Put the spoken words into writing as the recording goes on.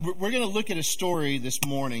We're going to look at a story this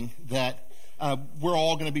morning that we're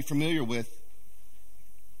all going to be familiar with.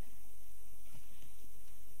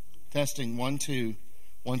 Testing, 1, 2,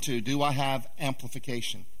 1, 2. Do I have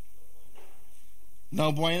amplification?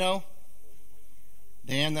 No bueno?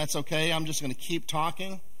 Dan, that's okay. I'm just going to keep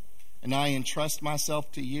talking, and I entrust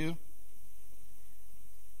myself to you.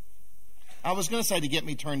 I was going to say to get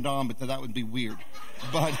me turned on, but that would be weird.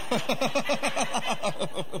 But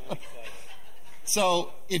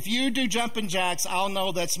so if you do jumping jacks, I'll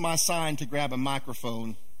know that's my sign to grab a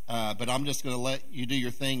microphone. But I'm just going to let you do your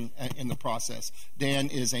thing in the process. Dan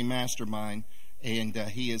is a mastermind, and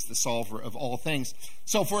he is the solver of all things.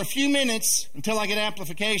 So for a few minutes, until I get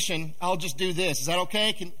amplification, I'll just do this. Is that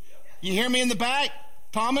okay? Can you hear me in the back?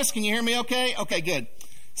 Thomas, can you hear me okay? Okay, good.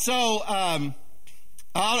 So,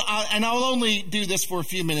 I'll only do this for a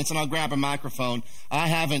few minutes, and I'll grab a microphone. I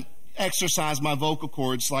haven't exercised my vocal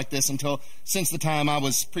cords like this since the time I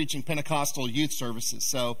was preaching Pentecostal youth services.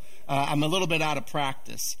 So I'm a little bit out of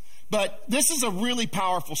practice. But this is a really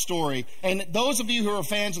powerful story. And those of you who are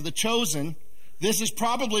fans of The Chosen, this is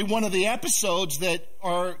probably one of the episodes that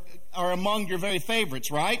are among your very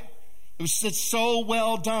favorites, right? It's so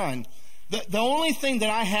well done. The only thing that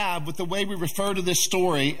I have with the way we refer to this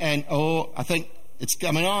story, and I think it's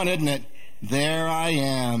coming on, isn't it? There I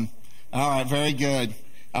am. All right, very good.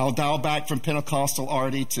 I'll dial back from Pentecostal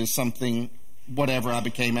Artie to something, whatever I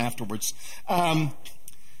became afterwards.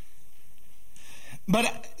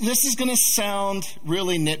 But this is going to sound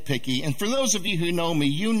really nitpicky. And for those of you who know me,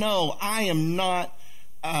 you know I am not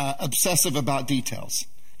obsessive about details.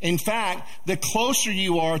 In fact, the closer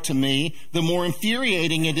you are to me, the more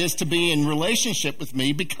infuriating it is to be in relationship with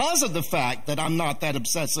me because of the fact that I'm not that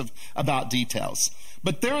obsessive about details.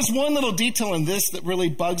 But there is one little detail in this that really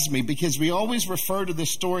bugs me, because we always refer to this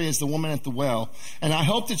story as the woman at the well. And I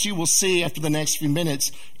hope that you will see after the next few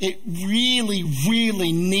minutes, it really,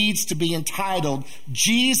 really needs to be entitled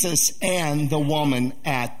Jesus and the Woman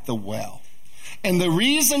at the Well. And the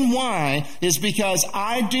reason why is because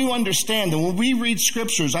I do understand that when we read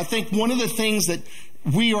scriptures, I think one of the things that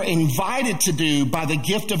we are invited to do by the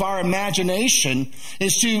gift of our imagination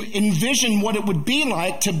is to envision what it would be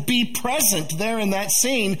like to be present there in that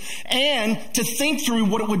scene, and to think through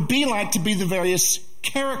what it would be like to be the various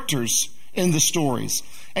characters in the stories.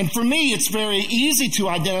 And for me, it's very easy to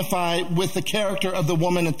identify with the character of the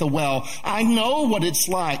woman at the well. I know what it's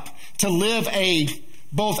like to live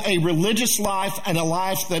both a religious life and a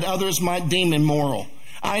life that others might deem immoral.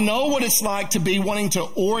 I know what it's like to be wanting to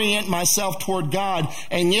orient myself toward God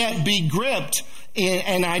and yet be gripped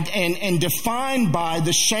and defined by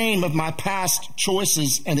the shame of my past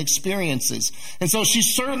choices and experiences. And so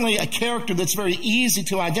she's certainly a character that's very easy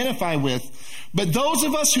to identify with. But those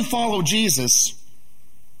of us who follow Jesus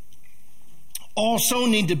also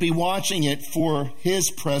need to be watching it for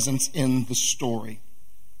his presence in the story.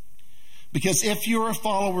 Because if you're a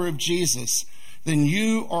follower of Jesus, then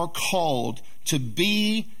you are called to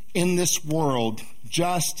be in this world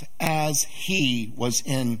just as he was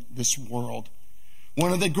in this world.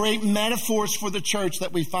 One of the great metaphors for the church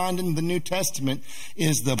that we find in the New Testament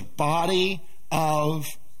is the body of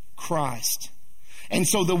Christ. And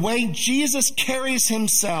so the way Jesus carries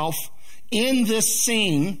himself in this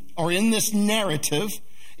scene, or in this narrative,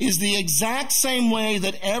 is the exact same way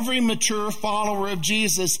that every mature follower of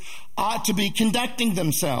Jesus ought to be conducting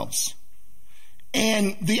themselves.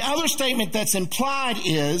 And the other statement that's implied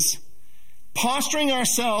is posturing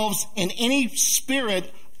ourselves in any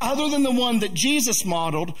spirit other than the one that Jesus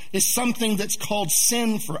modeled is something that's called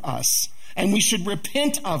sin for us. And we should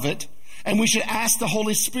repent of it, and we should ask the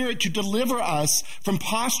Holy Spirit to deliver us from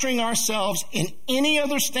posturing ourselves in any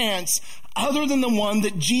other stance other than the one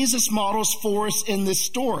that Jesus models for us in this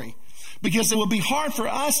story. Because it will be hard for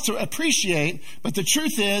us to appreciate, but the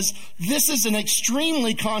truth is, this is an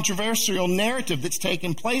extremely controversial narrative that's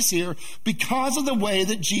taken place here because of the way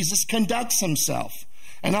that Jesus conducts himself.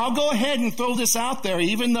 And I'll go ahead and throw this out there,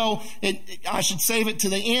 even though I should save it to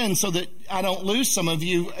the end so that I don't lose some of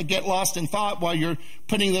you, get lost in thought while you're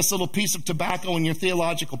putting this little piece of tobacco in your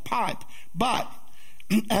theological pipe. But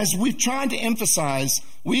as we've tried to emphasize,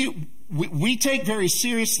 we take very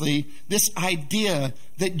seriously this idea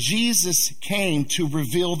that Jesus came to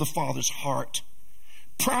reveal the Father's heart.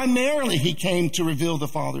 Primarily, he came to reveal the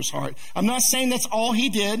Father's heart. I'm not saying that's all he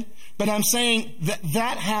did, but I'm saying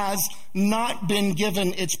that has not been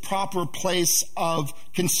given its proper place of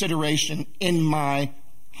consideration, in my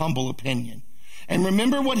humble opinion. And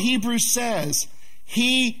remember what Hebrews says.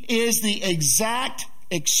 He is the exact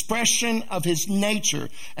expression of his nature.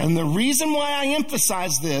 And the reason why I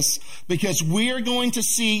emphasize this, because we are going to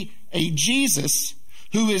see a Jesus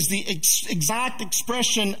who is the exact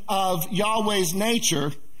expression of Yahweh's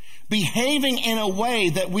nature, behaving in a way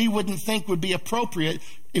that we wouldn't think would be appropriate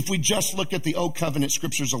if we just look at the Old Covenant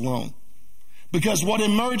scriptures alone. Because what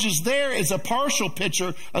emerges there is a partial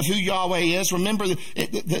picture of who Yahweh is. Remember,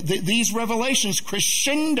 these revelations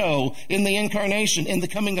crescendo in the incarnation, in the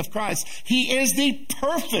coming of Christ. He is the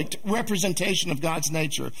perfect representation of God's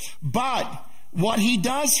nature. But what he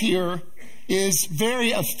does here is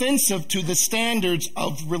very offensive to the standards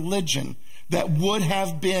of religion that would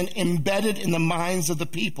have been embedded in the minds of the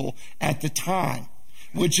people at the time.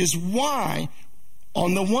 Which is why,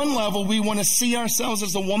 on the one level, we want to see ourselves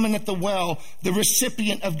as the woman at the well, the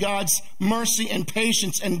recipient of God's mercy and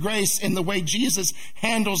patience and grace in the way Jesus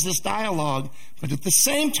handles this dialogue. But at the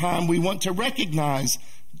same time, we want to recognize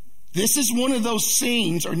this is one of those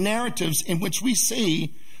scenes or narratives in which we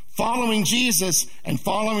see following Jesus and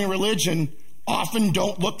following religion often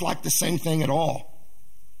don't look like the same thing at all.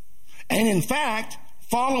 And in fact,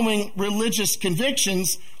 following religious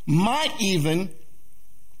convictions might even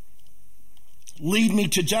lead me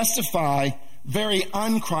to justify very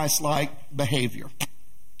un-Christ-like behavior.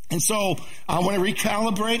 And so I want to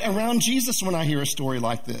recalibrate around Jesus when I hear a story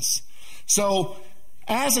like this. So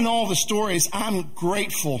as in all the stories, I'm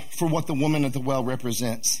grateful for what the woman at the well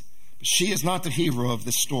represents. But she is not the hero of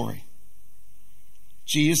this story.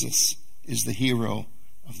 Jesus is the hero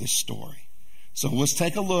of this story. So let's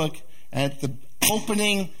take a look at the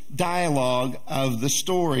opening dialogue of the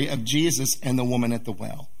story of Jesus and the woman at the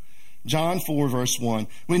well. John 4, verse 1.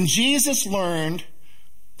 When Jesus learned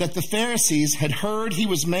that the Pharisees had heard he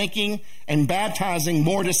was making and baptizing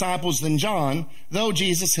more disciples than John, though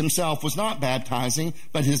Jesus himself was not baptizing,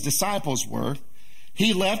 but his disciples were,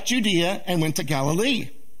 he left Judea and went to Galilee.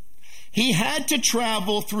 He had to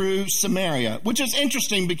travel through Samaria, which is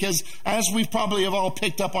interesting because, as we've probably have all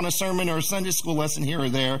picked up on a sermon or a Sunday school lesson here or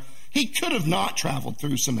there, he could have not traveled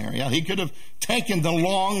through Samaria. He could have taken the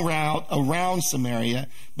long route around Samaria,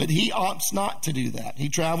 but he opts not to do that. He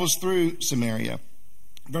travels through Samaria.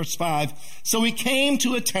 Verse 5, so he came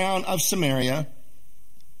to a town of Samaria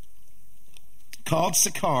called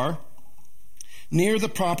Sychar, near the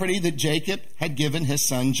property that Jacob had given his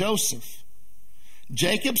son Joseph.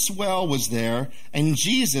 Jacob's well was there, and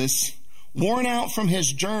Jesus, worn out from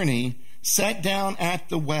his journey, sat down at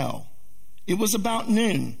the well. It was about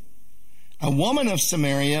noon. A woman of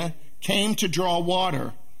Samaria came to draw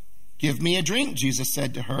water. Give me a drink, Jesus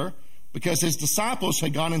said to her, because his disciples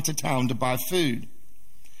had gone into town to buy food.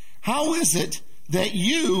 How is it that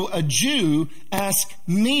you, a Jew, ask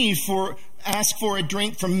for a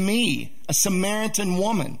drink from me, a Samaritan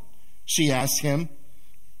woman? She asked him.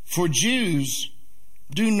 For Jews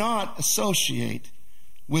do not associate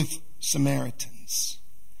with Samaritans.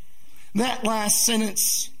 That last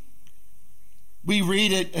sentence, we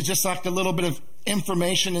read it as just like a little bit of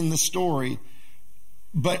information in the story.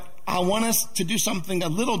 But I want us to do something a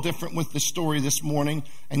little different with the story this morning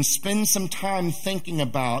and spend some time thinking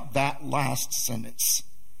about that last sentence.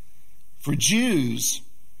 For Jews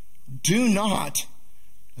do not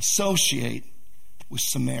associate with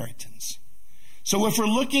Samaritans. So if we're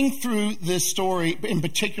looking through this story, in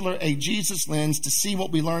particular a Jesus lens, to see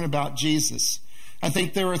what we learn about Jesus, I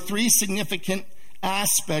think there are three significant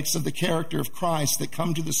aspects of the character of Christ that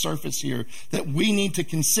come to the surface here that we need to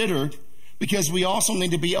consider, because we also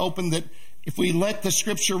need to be open that if we let the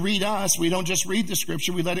Scripture read us, we don't just read the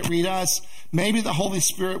Scripture, we let it read us. Maybe the Holy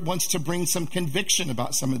Spirit wants to bring some conviction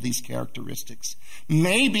about some of these characteristics.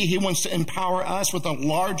 Maybe he wants to empower us with a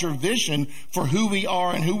larger vision for who we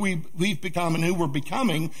are and who we've become and who we're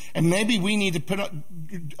becoming. And maybe we need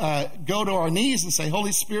to go to our knees and say,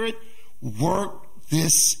 Holy Spirit, work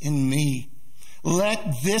this in me.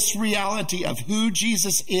 Let this reality of who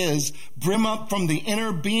Jesus is brim up from the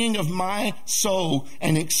inner being of my soul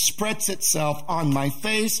and express itself on my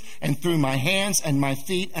face and through my hands and my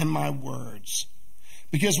feet and my words.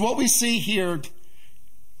 Because what we see here,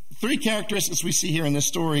 three characteristics we see here in this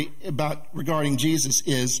story regarding Jesus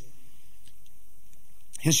is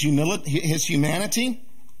his humility, his humanity,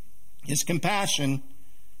 his compassion,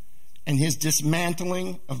 and his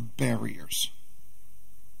dismantling of barriers.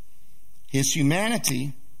 His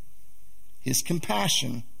humanity, his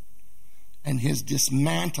compassion, and his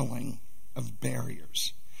dismantling of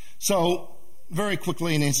barriers. So, very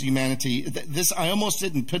quickly in his humanity, this I almost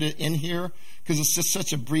didn't put it in here because it's just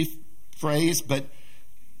such a brief phrase, but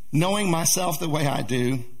knowing myself the way I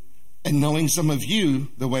do and knowing some of you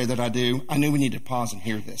the way that I do, I knew we needed to pause and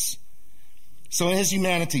hear this. So in his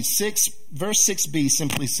humanity, verse 6b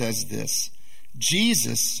simply says this: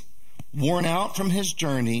 Jesus, worn out from his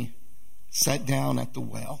journey, sat down at the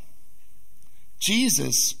well.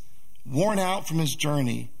 Jesus, worn out from his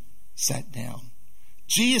journey, sat down.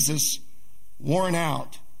 Jesus, worn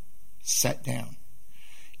out, sat down.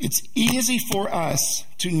 It's easy for us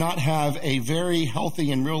to not have a very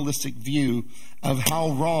healthy and realistic view of how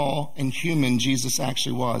raw and human Jesus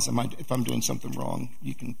actually was. If I'm doing something wrong,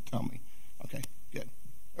 you can tell me. Okay, good.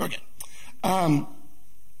 Okay.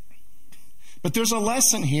 But there's a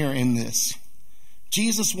lesson here in this.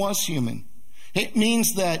 Jesus was human. It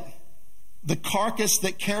means that the carcass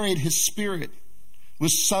that carried his spirit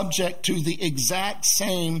was subject to the exact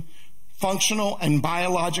same functional and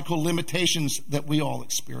biological limitations that we all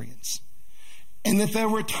experience. And that there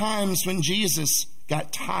were times when Jesus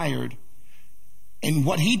got tired. And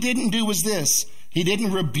what he didn't do was this. He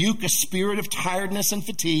didn't rebuke a spirit of tiredness and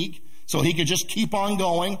fatigue so he could just keep on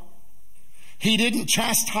going. He didn't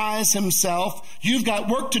chastise himself. You've got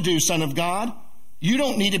work to do, Son of God. You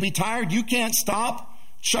don't need to be tired. You can't stop.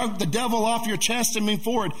 Shrug the devil off your chest and move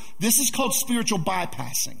forward. This is called spiritual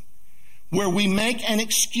bypassing, where we make an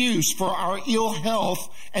excuse for our ill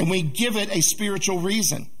health and we give it a spiritual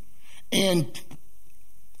reason. And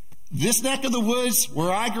this neck of the woods,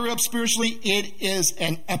 where I grew up spiritually, it is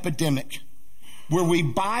an epidemic, where we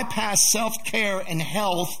bypass self-care and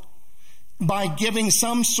health by giving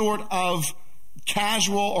some sort of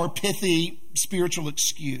casual or pithy spiritual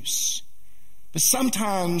excuse. But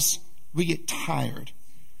sometimes we get tired.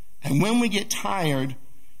 And when we get tired,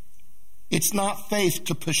 it's not faith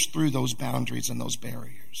to push through those boundaries and those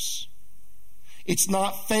barriers. It's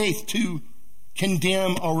not faith to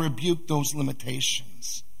condemn or rebuke those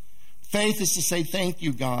limitations. Faith is to say, thank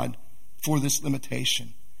you, God, for this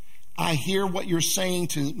limitation. I hear what you're saying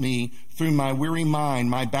to me through my weary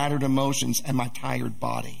mind, my battered emotions, and my tired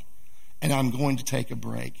body. And I'm going to take a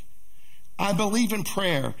break. I believe in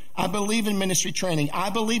prayer. I believe in ministry training. I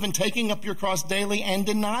believe in taking up your cross daily and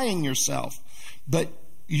denying yourself. But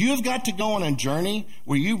you've got to go on a journey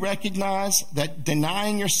where you recognize that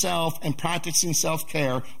denying yourself and practicing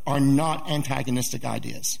self-care are not antagonistic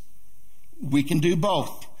ideas. We can do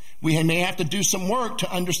both. We may have to do some work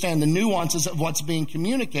to understand the nuances of what's being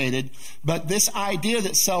communicated, but this idea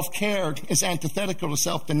that self-care is antithetical to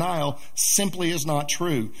self-denial simply is not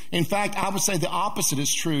true. In fact, I would say the opposite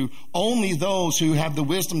is true. Only those who have the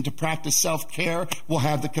wisdom to practice self-care will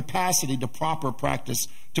have the capacity to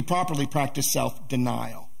properly practice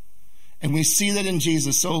self-denial. And we see that in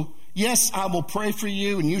Jesus. So, yes, I will pray for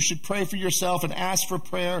you, and you should pray for yourself and ask for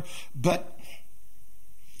prayer, but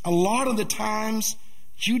a lot of the times,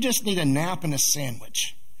 you just need a nap and a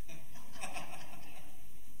sandwich.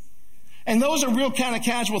 And those are real kind of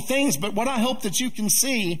casual things, but what I hope that you can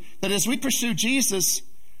see, that as we pursue Jesus,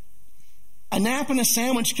 a nap and a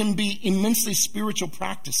sandwich can be immensely spiritual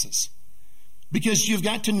practices. Because you've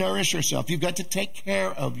got to nourish yourself. You've got to take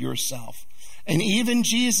care of yourself. And even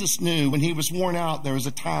Jesus knew when he was worn out, there was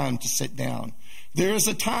a time to sit down. There is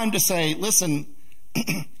a time to say, listen,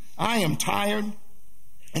 I am tired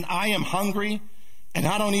and I am hungry. And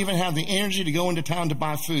I don't even have the energy to go into town to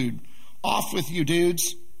buy food. Off with you,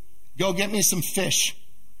 dudes. Go get me some fish.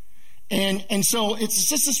 And so it's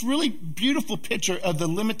just this really beautiful picture of the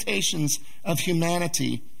limitations of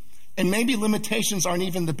humanity. And maybe limitations aren't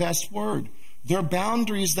even the best word. They're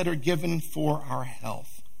boundaries that are given for our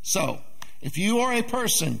health. So, if you are a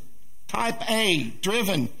person, type A,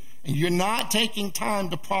 driven, and you're not taking time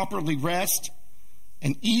to properly rest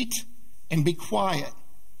and eat and be quiet,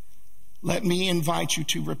 let me invite you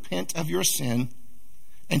to repent of your sin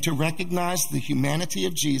and to recognize the humanity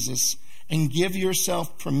of Jesus and give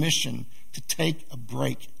yourself permission to take a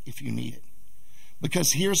break if you need it.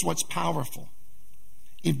 Because here's what's powerful.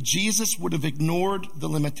 If Jesus would have ignored the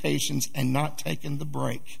limitations and not taken the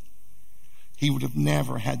break, he would have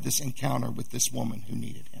never had this encounter with this woman who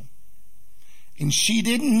needed him. And she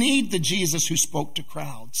didn't need the Jesus who spoke to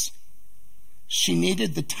crowds. She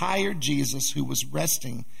needed the tired Jesus who was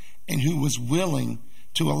resting and who was willing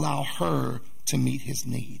to allow her to meet his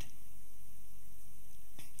need.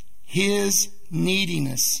 His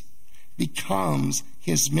neediness becomes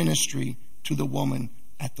his ministry to the woman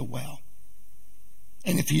at the well.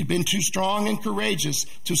 And if he had been too strong and courageous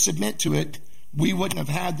to submit to it, we wouldn't have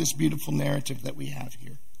had this beautiful narrative that we have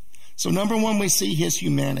here. So number one, we see his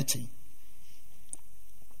humanity.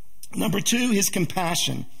 Number two, his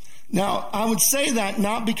compassion. Now, I would say that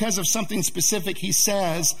not because of something specific he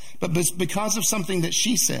says, but because of something that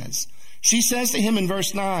she says. She says to him in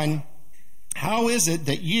verse 9, how is it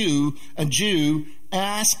that you, a Jew,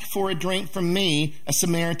 ask for a drink from me, a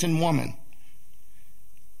Samaritan woman?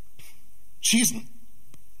 She's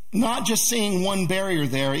not just seeing one barrier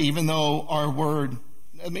there, even though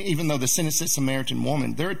the sentence says Samaritan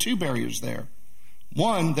woman. There are two barriers there.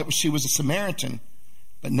 One, that she was a Samaritan,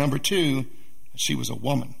 but number two, she was a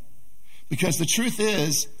woman. Because the truth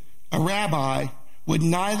is, a rabbi would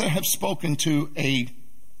neither have spoken to a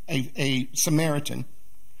Samaritan,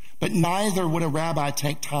 but neither would a rabbi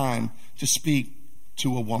take time to speak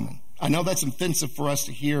to a woman. I know that's offensive for us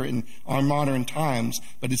to hear in our modern times,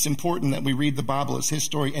 but it's important that we read the Bible as his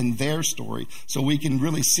story and their story so we can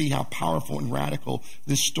really see how powerful and radical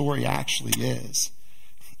this story actually is.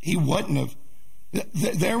 He wouldn't have.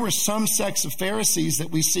 There were some sects of Pharisees that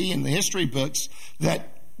we see in the history books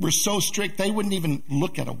that were so strict they wouldn't even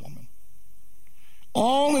look at a woman.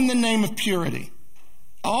 All in the name of purity.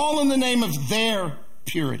 All in the name of their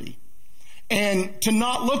purity. And to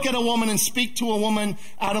not look at a woman and speak to a woman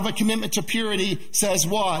out of a commitment to purity says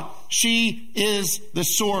what? She is the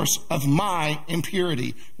source of my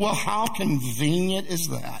impurity. Well, how convenient is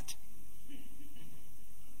that?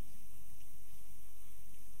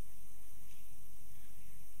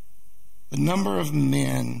 The number of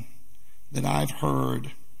men that I've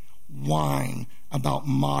heard whine about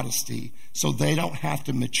modesty so they don't have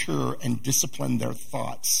to mature and discipline their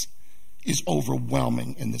thoughts is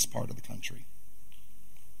overwhelming in this part of the country.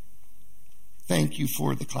 Thank you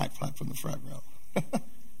for the clap from the front row.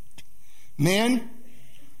 Men,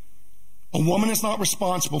 a woman is not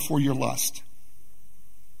responsible for your lust.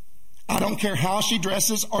 I don't care how she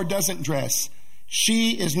dresses or doesn't dress.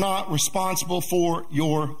 She is not responsible for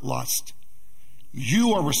your lust.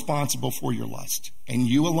 You are responsible for your lust, and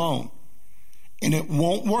you alone. And it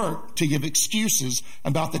won't work to give excuses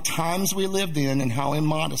about the times we lived in and how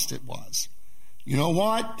immodest it was. You know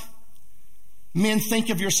what? Men, think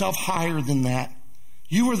of yourself higher than that.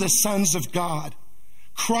 You are the sons of God.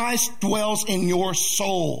 Christ dwells in your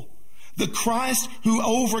soul. The Christ who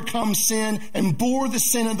overcomes sin and bore the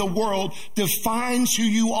sin of the world defines who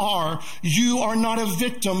you are. You are not a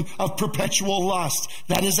victim of perpetual lust.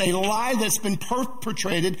 That is a lie that's been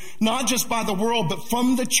perpetrated not just by the world, but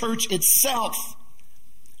from the church itself.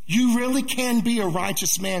 You really can be a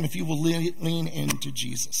righteous man if you will lean into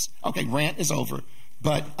Jesus. Okay, rant is over,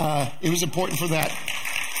 but it was important for that.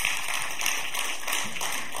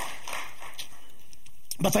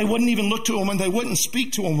 But they wouldn't even look to a woman. They wouldn't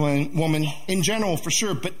speak to a woman in general, for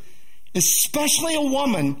sure, but especially a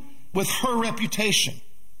woman with her reputation.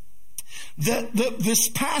 This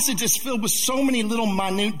passage is filled with so many little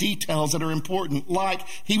minute details that are important, like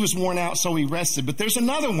he was worn out, so he rested. But there's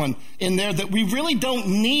another one in there that we really don't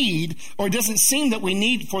need, or it doesn't seem that we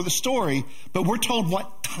need for the story, but we're told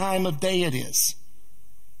what time of day it is.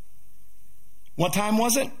 What time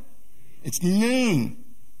was it? It's noon.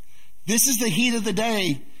 This is the heat of the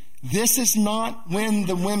day. This is not when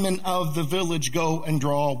the women of the village go and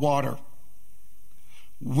draw water.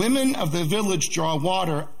 Women of the village draw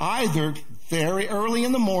water either very early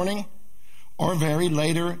in the morning or very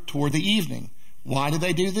later toward the evening. Why do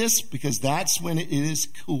they do this? Because that's when it is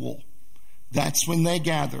cool. That's when they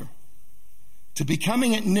gather. To be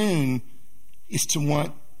coming at noon is to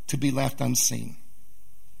want to be left unseen.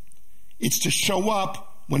 It's to show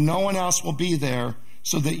up when no one else will be there,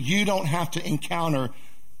 so that you don't have to encounter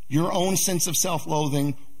your own sense of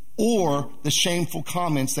self-loathing or the shameful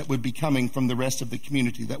comments that would be coming from the rest of the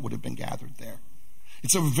community that would have been gathered there.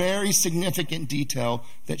 It's a very significant detail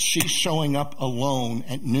that she's showing up alone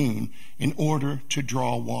at noon in order to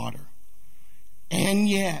draw water. And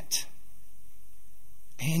yet,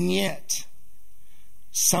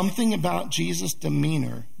 something about Jesus'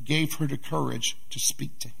 demeanor gave her the courage to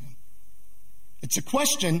speak to him. It's a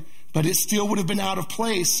question, but it still would have been out of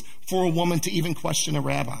place for a woman to even question a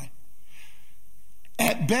rabbi.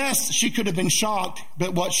 At best, she could have been shocked,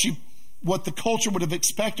 but what the culture would have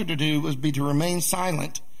expected her to do was be to remain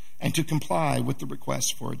silent and to comply with the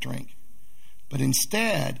request for a drink. But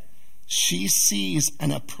instead, she sees an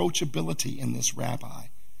approachability in this rabbi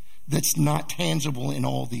that's not tangible in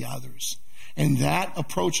all the others. And that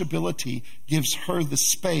approachability gives her the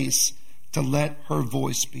space to let her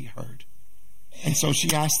voice be heard. And so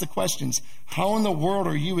she asked the questions. How in the world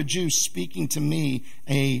are you, a Jew, speaking to me,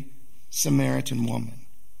 a Samaritan woman?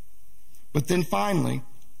 But then finally,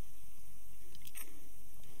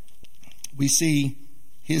 we see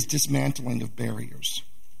his dismantling of barriers.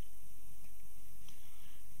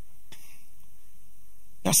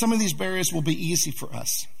 Now, some of these barriers will be easy for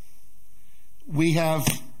us. We have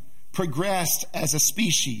progressed as a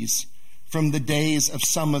species from the days of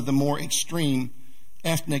some of the more extreme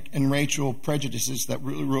ethnic and racial prejudices that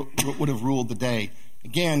would have ruled the day.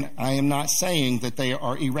 Again, I am not saying that they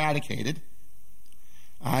are eradicated.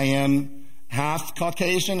 I am half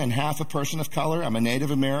Caucasian and half a person of color. I'm a Native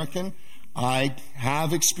American. I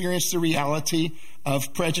have experienced the reality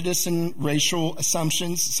of prejudice and racial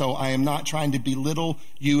assumptions, so I am not trying to belittle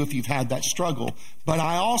you if you've had that struggle. But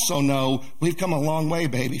I also know we've come a long way,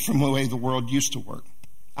 baby, from the way the world used to work.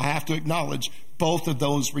 I have to acknowledge both of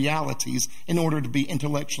those realities in order to be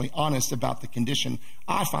intellectually honest about the condition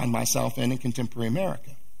I find myself in contemporary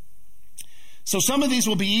America. So some of these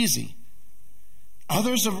will be easy.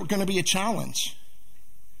 Others are going to be a challenge,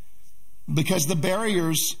 because the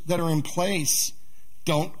barriers that are in place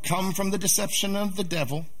don't come from the deception of the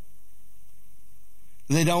devil.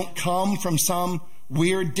 They don't come from some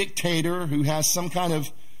weird dictator who has some kind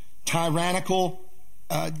of tyrannical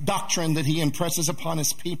doctrine that he impresses upon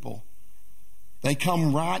his people. They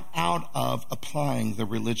come right out of applying the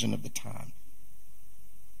religion of the time.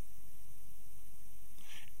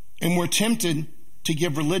 And we're tempted to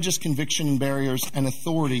give religious conviction barriers an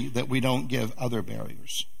authority that we don't give other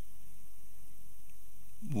barriers.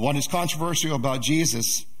 What is controversial about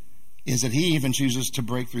Jesus is that he even chooses to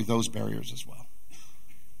break through those barriers as well.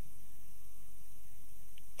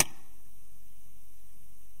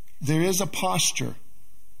 There is a posture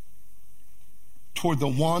toward the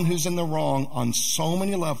one who's in the wrong on so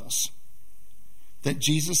many levels that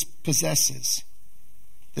Jesus possesses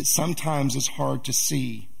that sometimes is hard to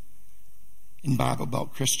see in Bible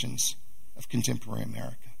Belt Christians of contemporary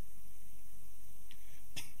America.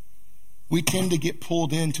 We tend to get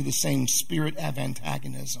pulled into the same spirit of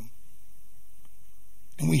antagonism.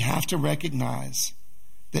 And we have to recognize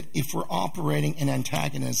that if we're operating in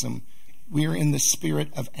antagonism, we are in the spirit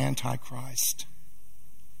of Antichrist.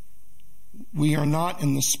 We are not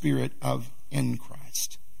in the spirit of in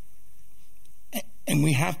Christ. And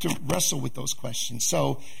we have to wrestle with those questions.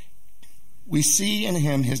 So we see in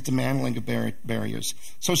him his dismantling of barriers.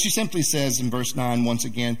 So she simply says in verse 9 once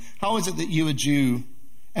again, "How is it that you, a Jew,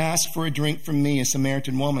 ask for a drink from me, a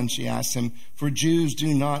Samaritan woman?" She asks him, "For Jews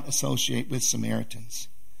do not associate with Samaritans."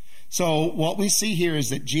 So what we see here is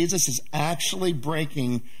that Jesus is actually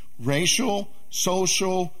breaking racial,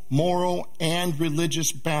 social, moral, and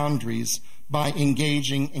religious boundaries by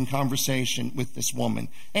engaging in conversation with this woman.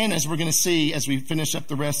 And as we're going to see as we finish up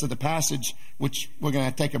the rest of the passage, which we're going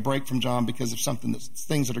to take a break from John because of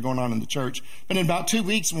things that are going on in the church. But in about 2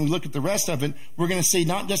 weeks, when we look at the rest of it, we're going to see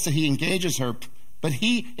not just that he engages her, but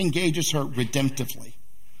he engages her redemptively.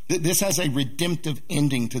 This has a redemptive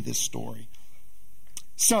ending to this story.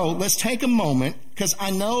 So let's take a moment, because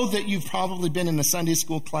I know that you've probably been in a Sunday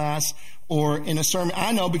school class or in a sermon.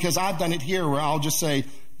 I know because I've done it here where I'll just say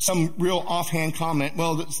some real offhand comment,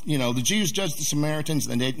 well, the Jews judged the Samaritans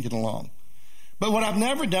and they didn't get along. But what I've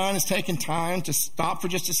never done is taken time to stop for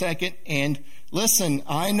just a second and listen,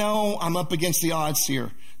 I know I'm up against the odds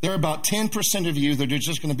here. There are about 10% of you that are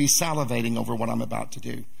just going to be salivating over what I'm about to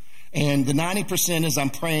do. And the 90% is I'm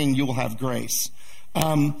praying you will have grace.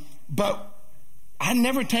 But I've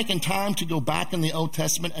never taken time to go back in the Old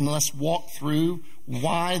Testament and let's walk through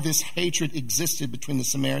why this hatred existed between the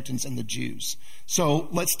Samaritans and the Jews. So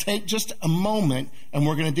let's take just a moment and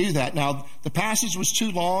we're going to do that. Now, the passage was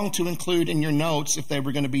too long to include in your notes if they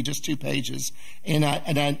were going to be just 2 pages and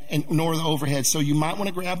nor the overhead. So you might want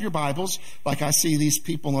to grab your Bibles, like I see these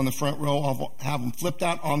people on the front row. I'll have them flipped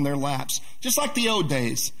out on their laps, just like the old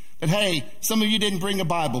days. But hey, some of you didn't bring a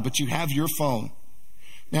Bible, but you have your phone.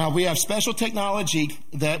 Now, we have special technology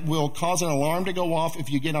that will cause an alarm to go off if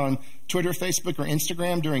you get on Twitter, Facebook, or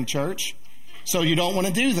Instagram during church. So you don't want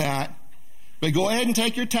to do that. But go ahead and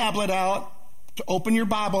take your tablet out, to open your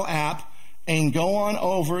Bible app, and go on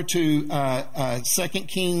over to 2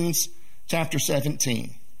 Kings chapter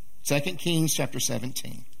 17. 2 Kings chapter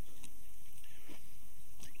 17.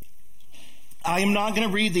 I am not going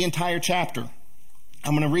to read the entire chapter.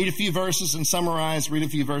 I'm going to read a few verses and summarize, read a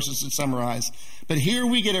few verses and summarize. But here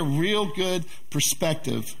we get a real good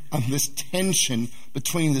perspective on this tension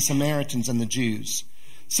between the Samaritans and the Jews.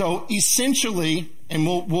 So essentially, and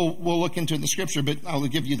we'll look into it in the scripture, but I'll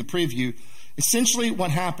give you the preview. Essentially what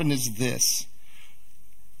happened is this.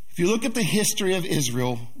 If you look at the history of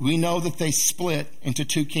Israel, we know that they split into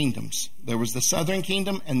 2 kingdoms. There was the southern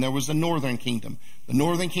kingdom and there was the northern kingdom. The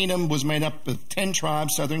northern kingdom was made up of 10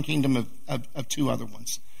 tribes, southern kingdom of 2 other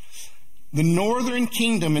ones. The northern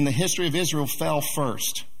kingdom in the history of Israel fell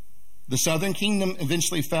first. The southern kingdom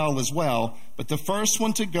eventually fell as well, but the first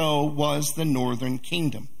one to go was the northern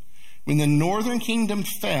kingdom. When the northern kingdom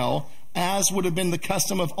fell, as would have been the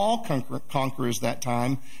custom of all conquerors that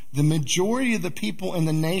time, the majority of the people in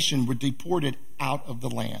the nation were deported out of the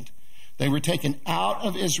land. They were taken out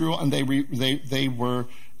of Israel and they were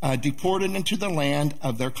deported into the land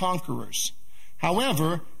of their conquerors.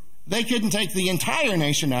 However, they couldn't take the entire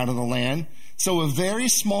nation out of the land, so a very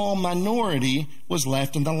small minority was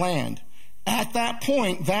left in the land. At that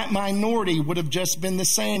point, that minority would have just been the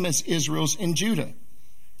same as Israel's in Judah.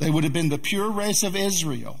 They would have been the pure race of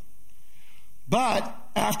Israel. But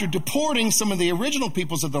after deporting some of the original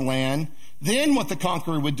peoples of the land, then what the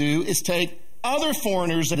conqueror would do is take other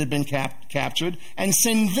foreigners that had been captured and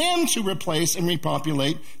send them to replace and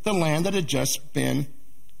repopulate the land that had just been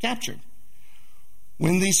captured.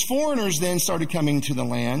 When these foreigners then started coming to the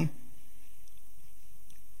land,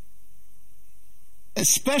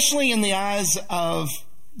 especially in the eyes of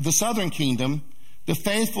the southern kingdom, the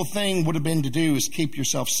faithful thing would have been to do is keep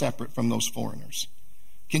yourself separate from those foreigners.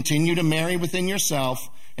 Continue to marry within yourself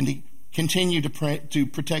and to continue to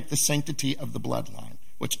protect the sanctity of the bloodline,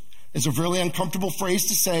 which is a really uncomfortable phrase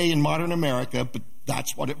to say in modern America, but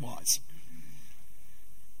that's what it was.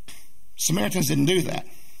 Samaritans didn't do that.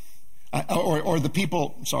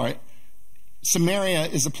 Samaria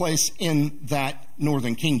is a place in that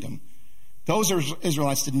northern kingdom. Those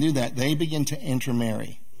Israelites didn't do that. They began to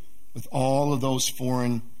intermarry with all of those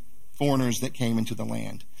foreigners that came into the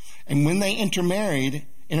land. And when they intermarried,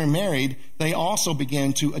 they also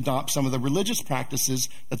began to adopt some of the religious practices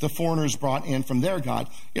that the foreigners brought in from their God.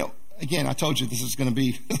 Again, I told you this is going to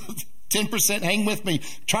be 10%. Hang with me.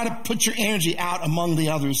 Try to put your energy out among the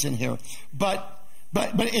others in here. But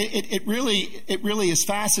it really is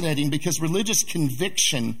fascinating because religious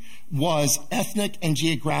conviction was ethnic and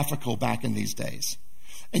geographical back in these days.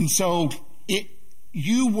 And so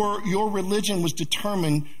your religion was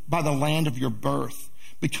determined by the land of your birth,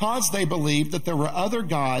 because they believed that there were other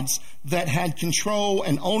gods that had control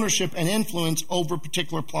and ownership and influence over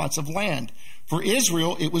particular plots of land. For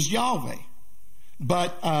Israel, it was Yahweh.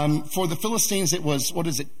 But for the Philistines, it was,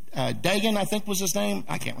 Dagon, I think was his name.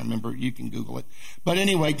 I can't remember. You can Google it. But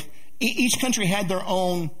anyway, each country had their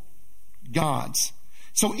own gods.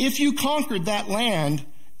 So if you conquered that land,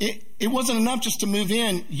 it wasn't enough just to move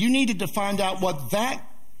in. You needed to find out what that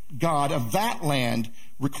God of that land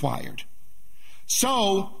required.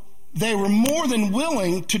 So they were more than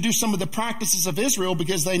willing to do some of the practices of Israel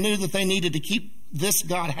because they knew that they needed to keep this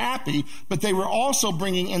God happy, but they were also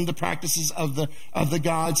bringing in the practices of the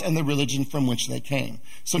gods and the religion from which they came.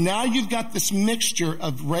 So now you've got this mixture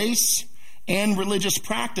of race and religious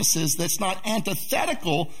practices that's not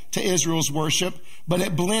antithetical to Israel's worship, but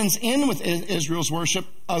it blends in with Israel's worship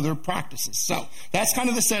other practices. So that's kind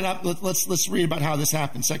of the setup. Let's read about how this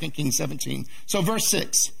happened. 2 Kings 17. So verse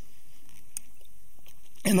 6.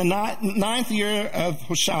 In the ninth year of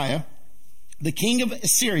Hoshea, the king of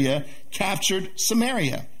Assyria captured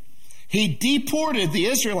Samaria. He deported the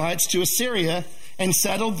Israelites to Assyria and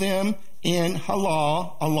settled them in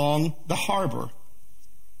Halal along the harbor,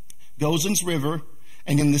 Gozan's river,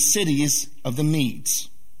 and in the cities of the Medes.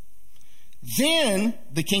 Then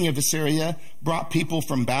the king of Assyria brought people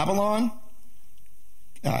from Babylon,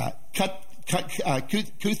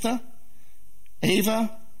 Cutha,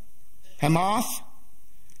 Ava, Hamath,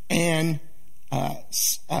 and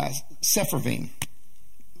Sepharvaim.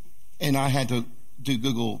 And I had to do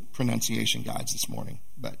Google pronunciation guides this morning,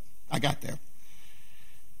 but I got there.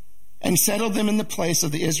 And settled them in the place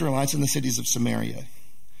of the Israelites in the cities of Samaria.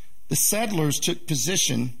 The settlers took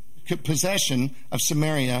possession of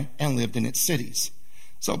Samaria and lived in its cities.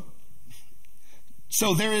 So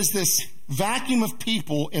there is this vacuum of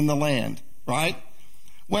people in the land, right?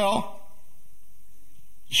 Well,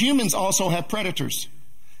 humans also have predators.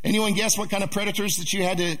 Anyone guess what kind of predators that you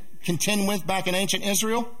had to contend with back in ancient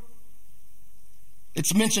Israel?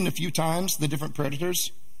 It's mentioned a few times, the different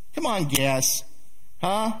predators. Come on, guess.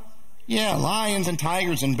 Huh? Yeah, lions and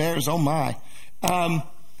tigers and bears, oh my.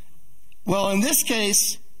 Well, in this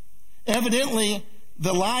case, evidently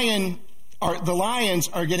the lions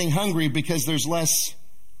are getting hungry because there's less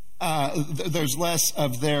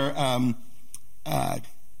of their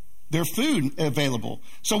food available.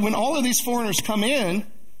 So when all of these foreigners come in,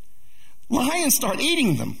 lions start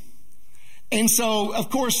eating them. And so, of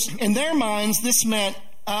course, in their minds, this meant,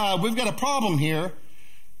 we've got a problem here.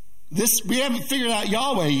 We haven't figured out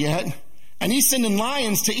Yahweh yet, and he's sending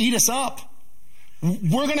lions to eat us up.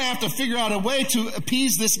 We're going to have to figure out a way to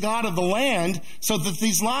appease this God of the land so that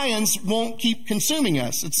these lions won't keep consuming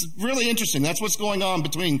us. It's really interesting. That's what's going on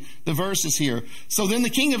between the verses here. So then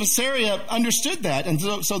the king of Assyria understood that. And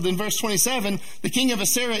so then verse 27, the king of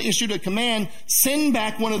Assyria issued a command, send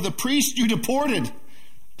back one of the priests you deported.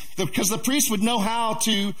 Because the priest would know how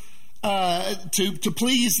to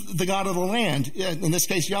please the God of the land, in this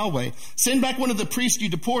case Yahweh. Send back one of the priests you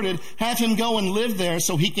deported, have him go and live there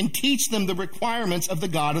so he can teach them the requirements of the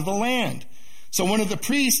God of the land. So one of the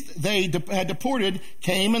priests they had deported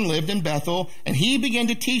came and lived in Bethel, and he began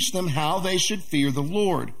to teach them how they should fear the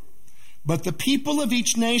Lord. But the people of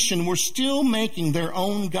each nation were still making their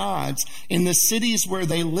own gods in the cities where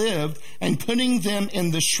they lived and putting them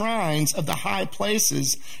in the shrines of the high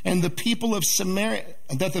places and the people of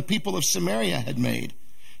Samaria had made.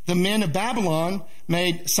 The men of Babylon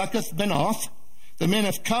made Succoth-Benoth. The men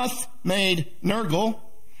of Cuth made Nergal.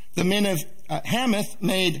 The men of Hamath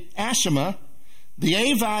made Ashima. The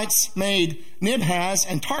Avites made Nibhaz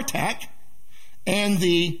and Tartak. And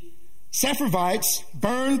the Sepharvites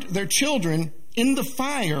burned their children in the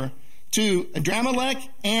fire to Adramelech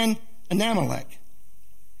and Anamelech,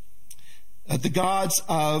 the gods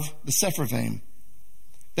of the Sepharvaim.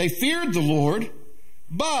 They feared the Lord,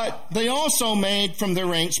 but they also made from their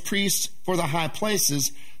ranks priests for the high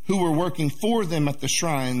places who were working for them at the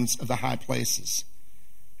shrines of the high places.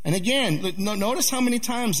 And again, notice how many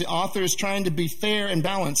times the author is trying to be fair and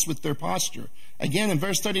balanced with their posture. Again, in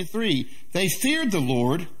verse 33, they feared the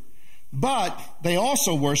Lord, but they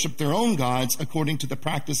also worshiped their own gods according to the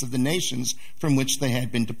practice of the nations from which they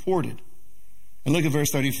had been deported. And look at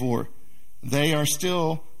verse 34. They are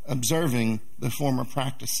still observing the former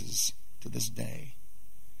practices to this day.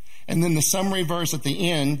 And then the summary verse at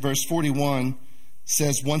the end, verse 41,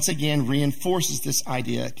 says once again, reinforces this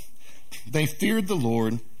idea. They feared the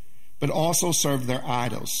Lord, but also served their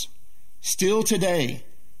idols. Still today,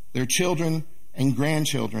 their children and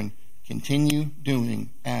grandchildren continue doing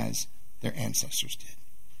as their ancestors did.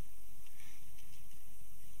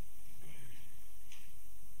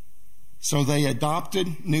 So they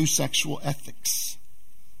adopted new sexual ethics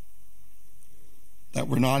that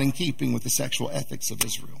were not in keeping with the sexual ethics of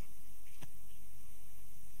Israel.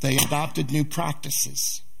 They adopted new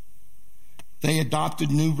practices. They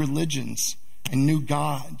adopted new religions and new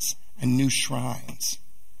gods and new shrines.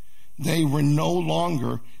 They were no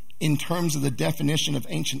longer, in terms of the definition of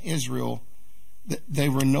ancient Israel, they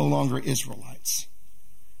were no longer Israelites.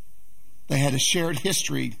 They had a shared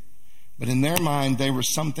history, but in their mind, they were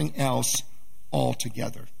something else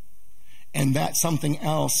altogether. And that something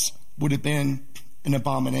else would have been an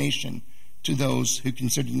abomination to those who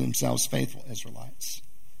considered themselves faithful Israelites.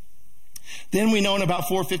 Then we know in about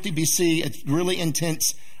 450 BC, a really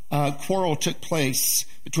intense quarrel took place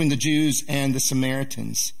between the Jews and the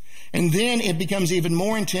Samaritans. And then it becomes even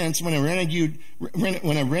more intense when a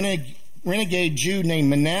renegade Jew named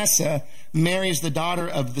Manasseh marries the daughter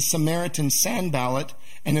of the Samaritan Sanballat.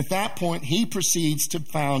 And at that point, he proceeds to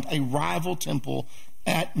found a rival temple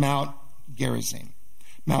at Mount Gerizim.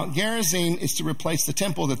 Mount Gerizim is to replace the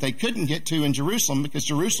temple that they couldn't get to in Jerusalem because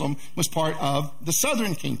Jerusalem was part of the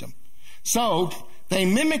southern kingdom. So they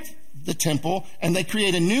mimic the temple and they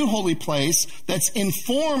create a new holy place that's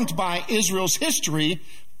informed by Israel's history,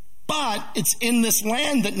 but it's in this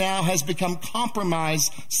land that now has become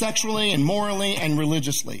compromised sexually and morally and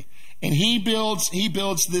religiously. And he builds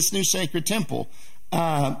this new sacred temple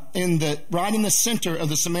right in the center of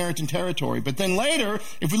the Samaritan territory. But then later,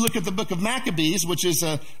 if we look at the book of Maccabees, which is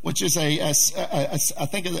I think it's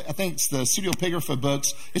the pseudepigrapha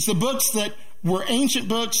books. It's the books that were ancient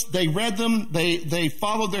books. They read them. They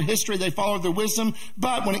followed their history. They followed their wisdom.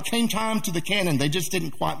 But when it came time to the canon, they just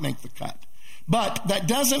didn't quite make the cut. But that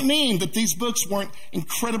doesn't mean that these books weren't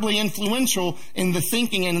incredibly influential in the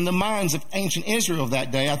thinking and in the minds of ancient Israel of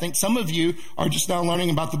that day. I think some of you are just now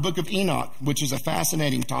learning about the book of Enoch, which is a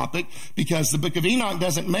fascinating topic because the book of Enoch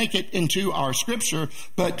doesn't make it into our scripture,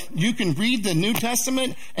 but you can read the New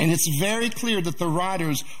Testament and it's very clear that the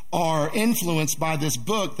writers are influenced by this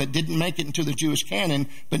book that didn't make it into the Jewish canon,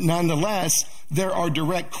 but nonetheless, there are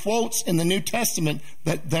direct quotes in the New Testament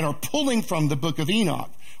that are pulling from the book of Enoch.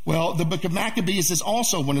 Well, the book of Maccabees is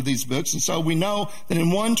also one of these books. And so we know that in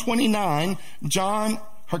 129, John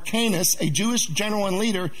Hyrcanus, a Jewish general and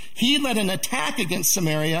leader, he led an attack against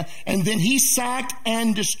Samaria, and then he sacked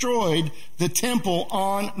and destroyed the temple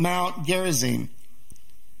on Mount Gerizim.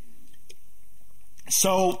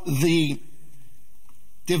 So the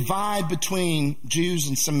divide between Jews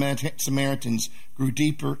and Samaritans grew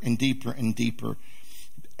deeper and deeper and deeper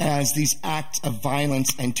as these acts of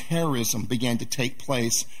violence and terrorism began to take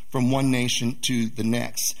place from one nation to the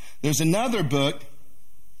next. There's another book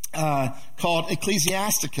called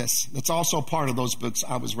Ecclesiasticus that's also part of those books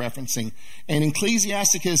I was referencing. And in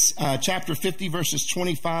Ecclesiasticus chapter 50, verses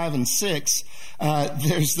 25 and 6,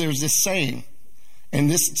 there's this saying. And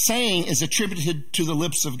this saying is attributed to the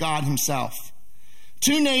lips of God himself.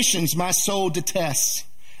 2 nations my soul detests,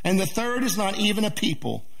 and the third is not even a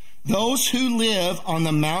people. Those who live on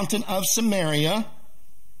the mountain of Samaria,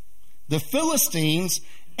 the Philistines,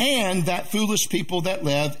 and that foolish people that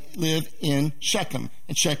live in Shechem.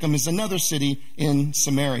 And Shechem is another city in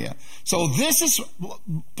Samaria. So this is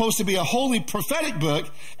supposed to be a holy prophetic book,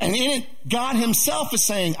 and in it, God himself is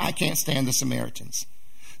saying, I can't stand the Samaritans.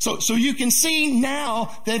 So you can see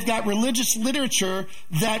now they've got religious literature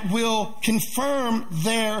that will confirm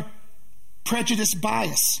their prejudice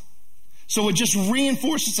bias. So it just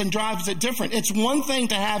reinforces and drives it different. It's one thing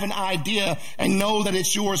to have an idea and know that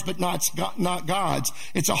it's yours but not God's.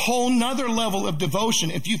 It's a whole nother level of devotion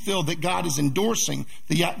if you feel that God is endorsing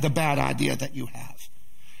the bad idea that you have.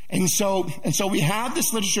 And so we have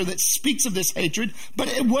this literature that speaks of this hatred, but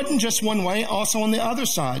it wasn't just one way. Also on the other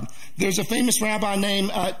side, there's a famous rabbi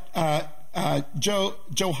named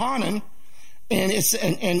Johanan.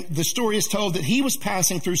 And the story is told that he was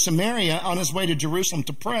passing through Samaria on his way to Jerusalem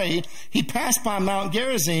to pray. He passed by Mount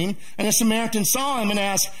Gerizim, and a Samaritan saw him and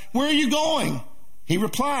asked, where are you going? He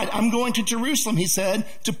replied, I'm going to Jerusalem, he said,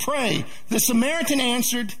 to pray. The Samaritan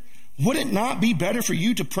answered, would it not be better for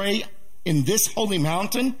you to pray in this holy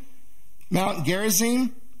mountain, Mount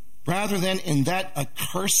Gerizim, rather than in that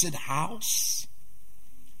accursed house?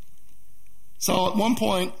 So at one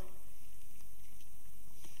point,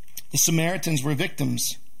 the Samaritans were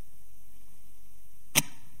victims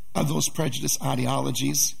of those prejudice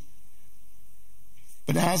ideologies.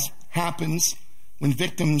 But as happens when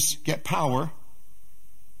victims get power,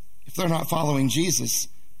 if they're not following Jesus,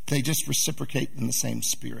 they just reciprocate in the same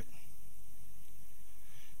spirit.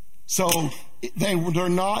 So they're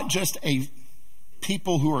not just a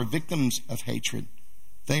people who are victims of hatred.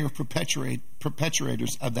 They are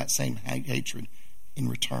perpetuators of that same hatred in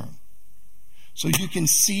return. So you can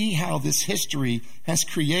see how this history has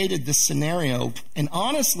created this scenario. And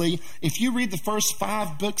honestly, if you read the first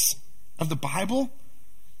 5 books of the Bible,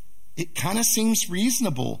 it kind of seems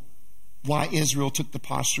reasonable why Israel took the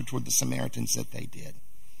posture toward the Samaritans that they did.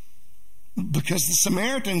 Because the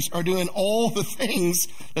Samaritans are doing all the things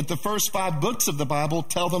that the first 5 books of the Bible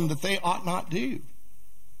tell them that they ought not do.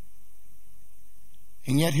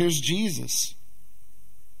 And yet here's Jesus,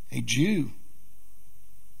 a Jew,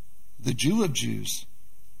 the Jew of Jews,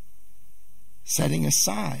 setting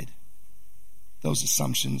aside those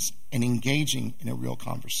assumptions and engaging in a real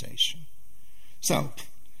conversation. So,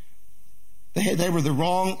 they were the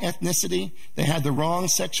wrong ethnicity. They had the wrong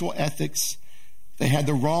sexual ethics. They had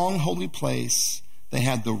the wrong holy place. They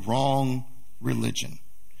had the wrong religion.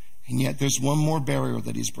 And yet there's one more barrier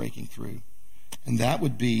that he's breaking through, and that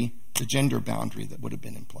would be the gender boundary that would have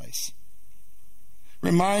been in place.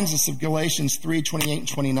 Reminds us of Galatians 3:28 and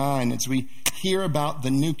 29 as we hear about the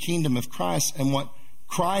new kingdom of Christ and what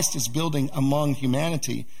Christ is building among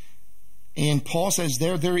humanity. And Paul says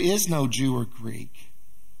there is no Jew or Greek,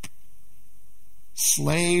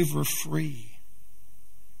 slave or free,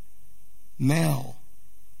 male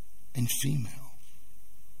and female,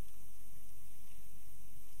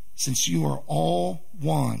 since you are all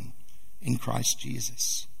one in Christ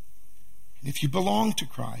Jesus. And if you belong to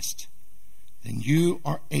Christ, then you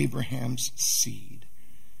are Abraham's seed,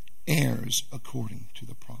 heirs according to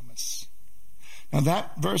the promise. Now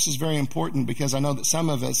that verse is very important because I know that some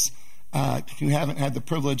of us who haven't had the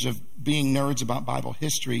privilege of being nerds about Bible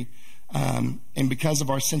history, and because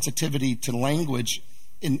of our sensitivity to language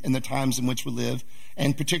in the times in which we live,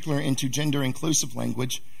 and particularly into gender-inclusive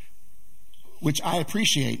language, which I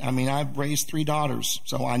appreciate. I mean, I've raised 3 daughters,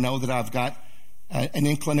 so I know that I've got an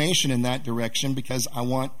inclination in that direction because I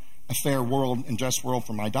want a fair world and just world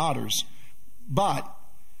for my daughters.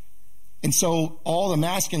 And so all the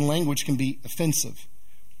masculine language can be offensive.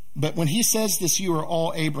 But when he says this, you are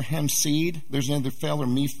all Abraham's seed, there's neither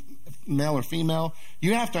male or female,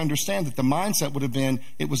 you have to understand that the mindset would have been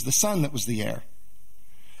it was the son that was the heir.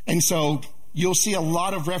 And so you'll see a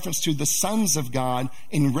lot of reference to the sons of God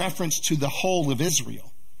in reference to the whole of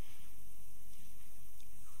Israel.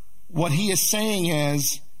 What he is saying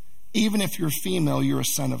is, even if you're female, you're a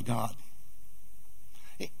son of God.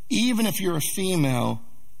 Even if you're a female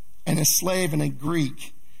and a slave and a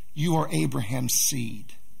Greek, you are Abraham's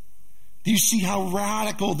seed. Do you see how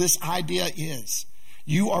radical this idea is?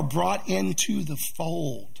 You are brought into the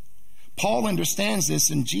fold. Paul understands this,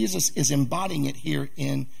 and Jesus is embodying it here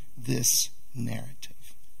in this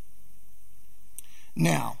narrative.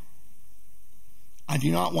 Now, I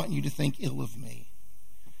do not want you to think ill of me.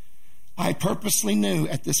 I purposely knew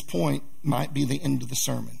at this point might be the end of the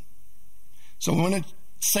sermon. So I'm going to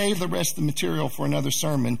save the rest of the material for another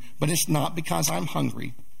sermon, but it's not because I'm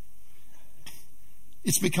hungry.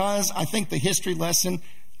 It's because I think the history lesson,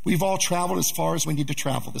 we've all traveled as far as we need to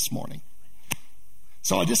travel this morning.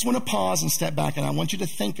 So I just want to pause and step back, and I want you to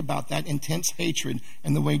think about that intense hatred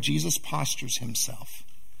and the way Jesus postures himself.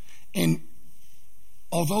 And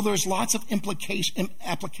although there's lots of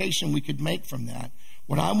application we could make from that,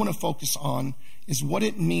 what I want to focus on is what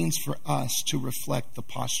it means for us to reflect the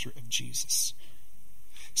posture of Jesus.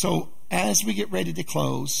 So as we get ready to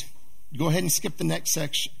close, go ahead and skip the next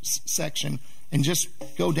section and just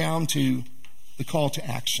go down to the call to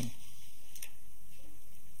action.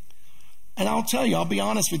 And I'll tell you, I'll be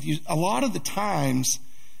honest with you, a lot of the times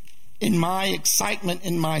in my excitement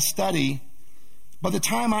in my study, by the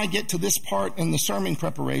time I get to this part in the sermon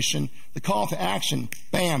preparation, the call to action,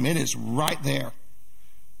 bam, it is right there.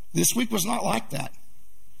 This week was not like that.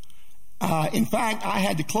 In fact, I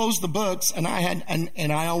had to close the books, and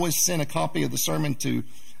I always send a copy of the sermon to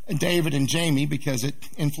David and Jamie because it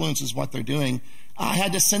influences what they're doing. I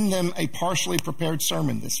had to send them a partially prepared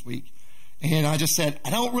sermon this week. And I just said, I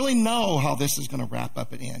don't really know how this is going to wrap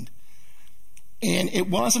up and end. And it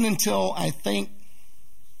wasn't until, I think,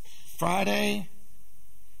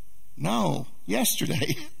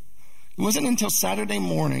 yesterday. It wasn't until Saturday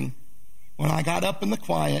morning when I got up in the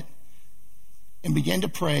quiet and began to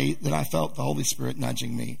pray that I felt the Holy Spirit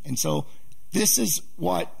nudging me. And so this is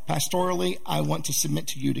what, pastorally, I want to submit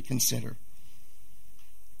to you to consider.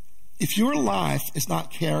 If your life is not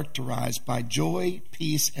characterized by joy,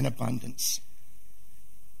 peace, and abundance,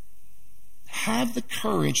 have the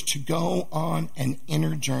courage to go on an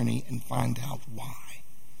inner journey and find out why.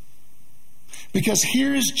 Because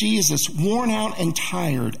here's Jesus, worn out and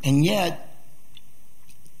tired, and yet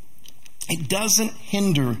it doesn't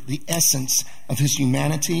hinder the essence of his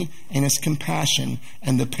humanity and his compassion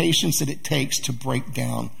and the patience that it takes to break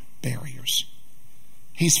down barriers.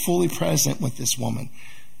 He's fully present with this woman.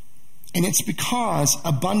 And it's because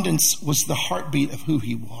abundance was the heartbeat of who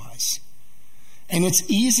he was. And it's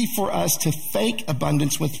easy for us to fake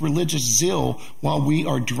abundance with religious zeal while we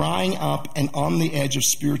are drying up and on the edge of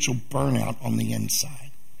spiritual burnout on the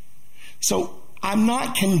inside. So I'm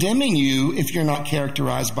not condemning you if you're not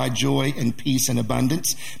characterized by joy and peace and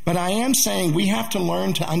abundance, but I am saying we have to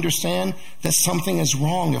learn to understand that something is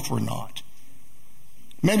wrong if we're not.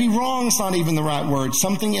 Maybe wrong is not even the right word.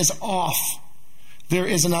 Something is off. There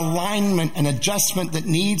is an alignment, an adjustment that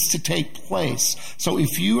needs to take place. So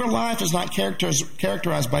if your life is not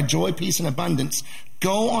characterized by joy, peace, and abundance,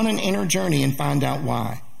 go on an inner journey and find out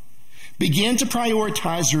why. Begin to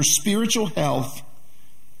prioritize your spiritual health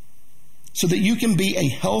so that you can be a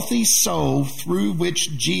healthy soul through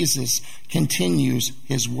which Jesus continues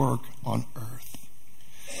his work on earth.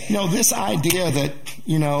 You know, this idea that,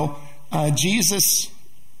 Jesus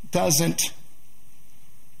doesn't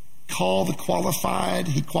call the qualified,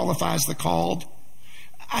 he qualifies the called.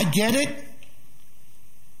 I get it,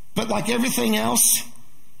 but like everything else,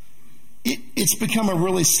 it's become a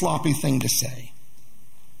really sloppy thing to say.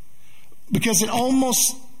 Because it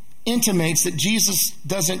almost intimates that Jesus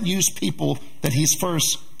doesn't use people that he's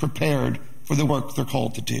first prepared for the work they're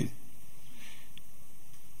called to do.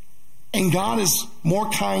 And God is more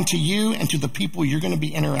kind to you and to the people you're going to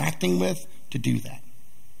be interacting with to do that.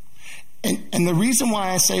 And the reason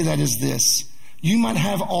why I say that is this. You might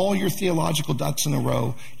have all your theological ducks in a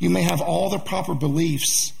row. You may have all the proper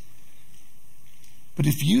beliefs. But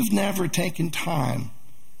if you've never taken time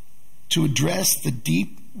to address the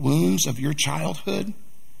deep wounds of your childhood,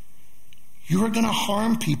 you are going to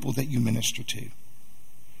harm people that you minister to.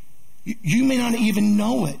 You may not even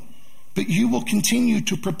know it, but you will continue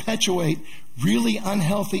to perpetuate really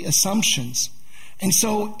unhealthy assumptions. And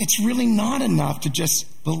so it's really not enough to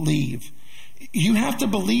just believe. You have to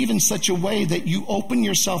believe in such a way that you open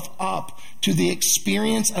yourself up to the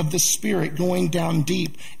experience of the Spirit going down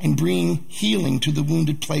deep and bringing healing to the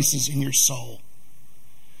wounded places in your soul.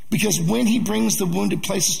 Because when he brings the wounded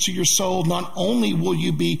places to your soul, not only will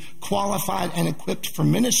you be qualified and equipped for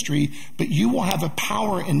ministry, but you will have a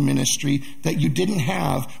power in ministry that you didn't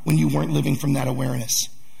have when you weren't living from that awareness.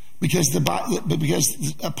 Because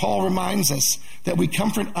Paul reminds us that we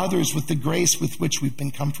comfort others with the grace with which we've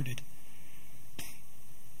been comforted.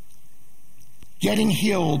 Getting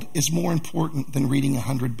healed is more important than reading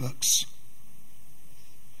 100 books.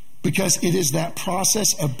 Because it is that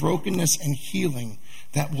process of brokenness and healing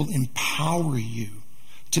that will empower you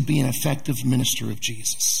to be an effective minister of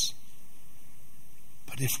Jesus.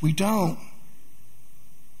 But if we don't,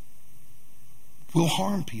 we'll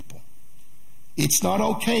harm people. It's not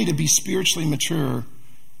okay to be spiritually mature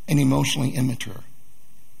and emotionally immature.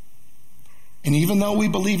 And even though we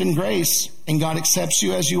believe in grace and God accepts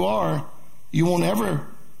you as you are, you won't ever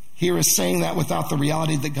hear us saying that without the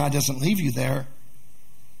reality that God doesn't leave you there.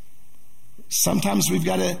 Sometimes we've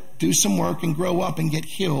got to do some work and grow up and get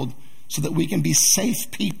healed so that we can be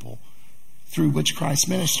safe people through which Christ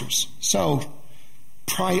ministers. So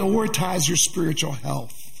Prioritize your spiritual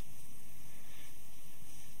health.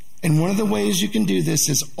 And one of the ways you can do this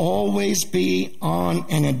is always be on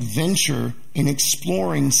an adventure in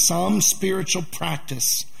exploring some spiritual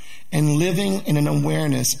practice and living in an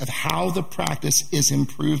awareness of how the practice is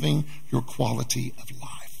improving your quality of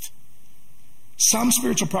life. Some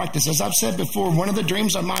spiritual practice, as I've said before, one of the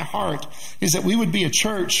dreams of my heart is that we would be a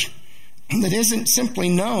church that isn't simply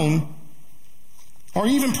known or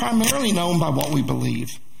even primarily known by what we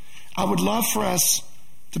believe. I would love for us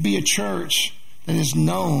to be a church that is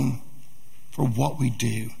known for what we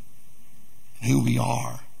do and who we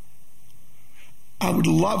are. I would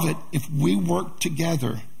love it if we worked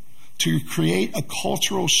together to create a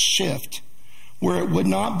cultural shift where it would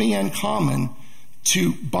not be uncommon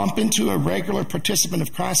to bump into a regular participant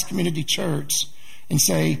of Christ Community Church and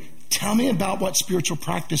say, tell me about what spiritual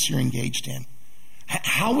practice you're engaged in.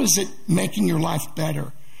 How is it making your life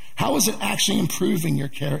better? How is it actually improving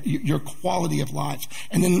your quality of life?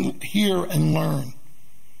 And then hear and learn.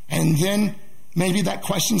 And then maybe that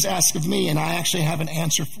question's asked of me and I actually have an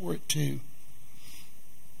answer for it too.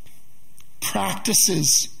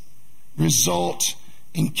 Practices result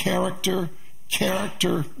in character.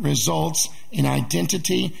 Character results in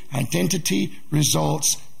identity. Identity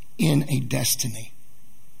results in a destiny.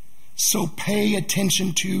 So pay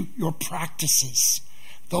attention to your practices.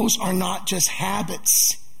 Those are not just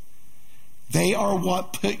habits. They are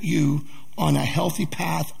what put you on a healthy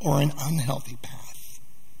path or an unhealthy path.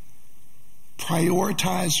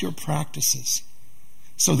 Prioritize your practices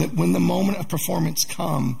so that when the moment of performance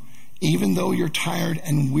comes, even though you're tired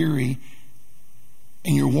and weary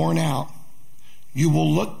and you're worn out, you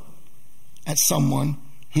will look at someone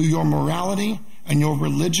who your morality and your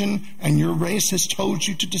religion and your race has told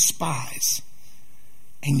you to despise,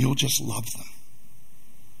 and you'll just love them.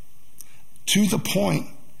 To the point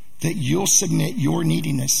that you'll submit your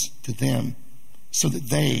neediness to them so that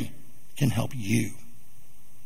they can help you.